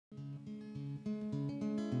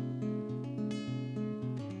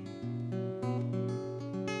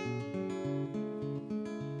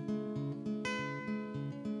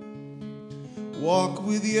walk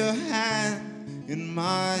with your hand in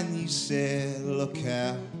mine. You said, look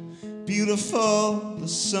how beautiful the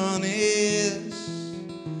sun is.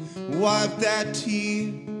 Wipe that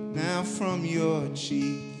tear now from your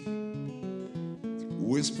cheek.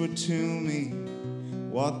 Whisper to me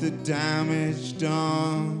what the damage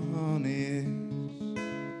done is.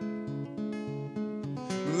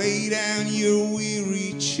 Lay down your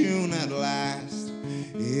weary tune at last.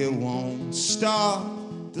 It won't stop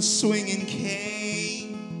the swinging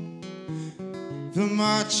cane. The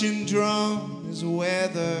marching drum is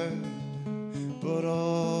weathered, but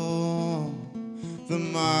oh, the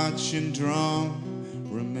marching drum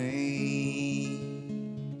remains.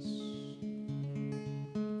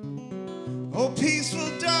 Oh, peaceful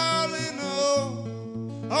darling,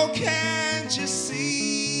 oh, can't you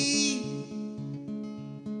see?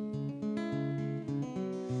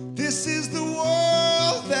 This is the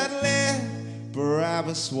world that let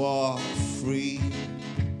Barabbas walk free.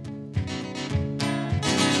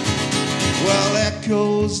 Well,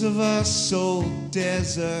 echoes of a soul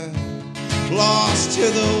desert, lost to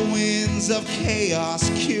the winds of chaos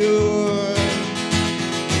cured,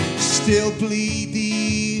 still bleed the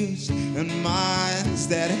ears and minds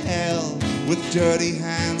that held with dirty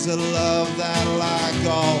hands a love that, like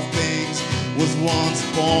all things, was once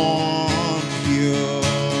born pure.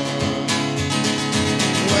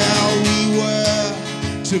 Well, we were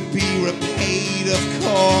to be repaid, of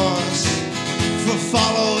course, for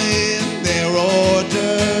following their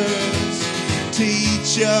orders. To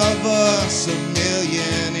each of us a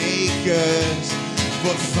million acres,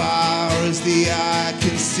 but far as the eye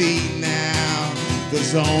can see now,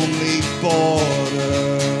 there's only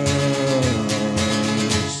borders.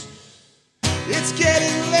 It's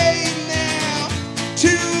getting late now, too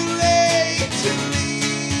late to leave.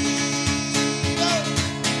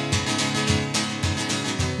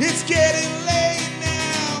 It's getting late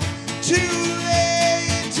now, too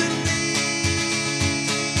late to leave.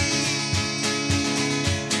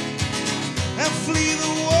 And flee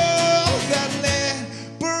the world that let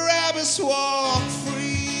Barabbas walk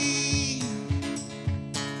free.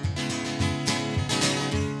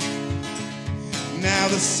 Now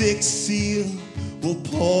the sixth seal will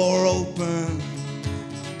pour open,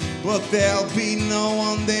 but there'll be no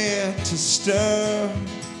one there to stir.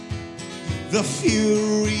 The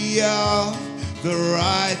fury of the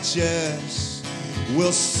righteous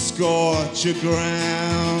will scorch a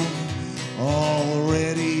ground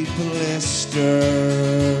already blistered.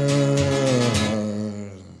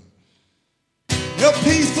 A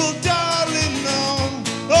peaceful darling, no,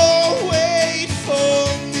 oh, wait for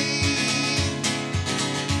me.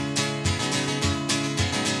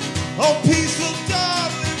 Oh, peaceful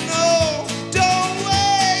darling, no, don't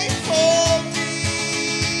wait for me.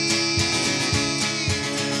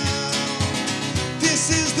 This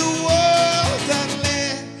is the world that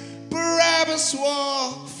let Barabbas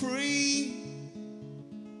walk free.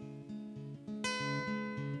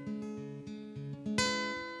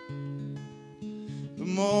 The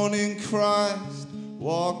morning Christ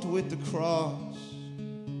walked with the cross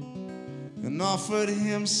and offered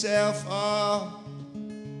himself up.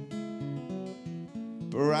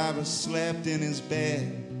 Barabbas slept in his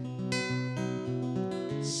bed,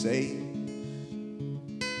 safe.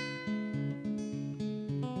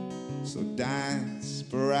 So dance,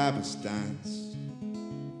 Barabbas, dance.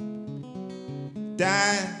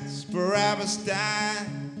 Dance, Barabbas,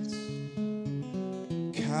 dance.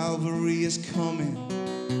 Calvary is coming,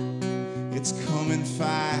 it's coming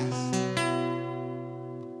fast.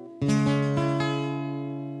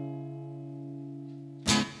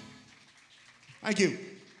 Thank you.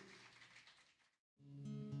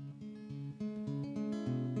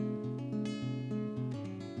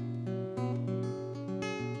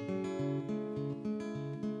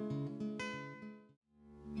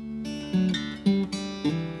 Mm-hmm.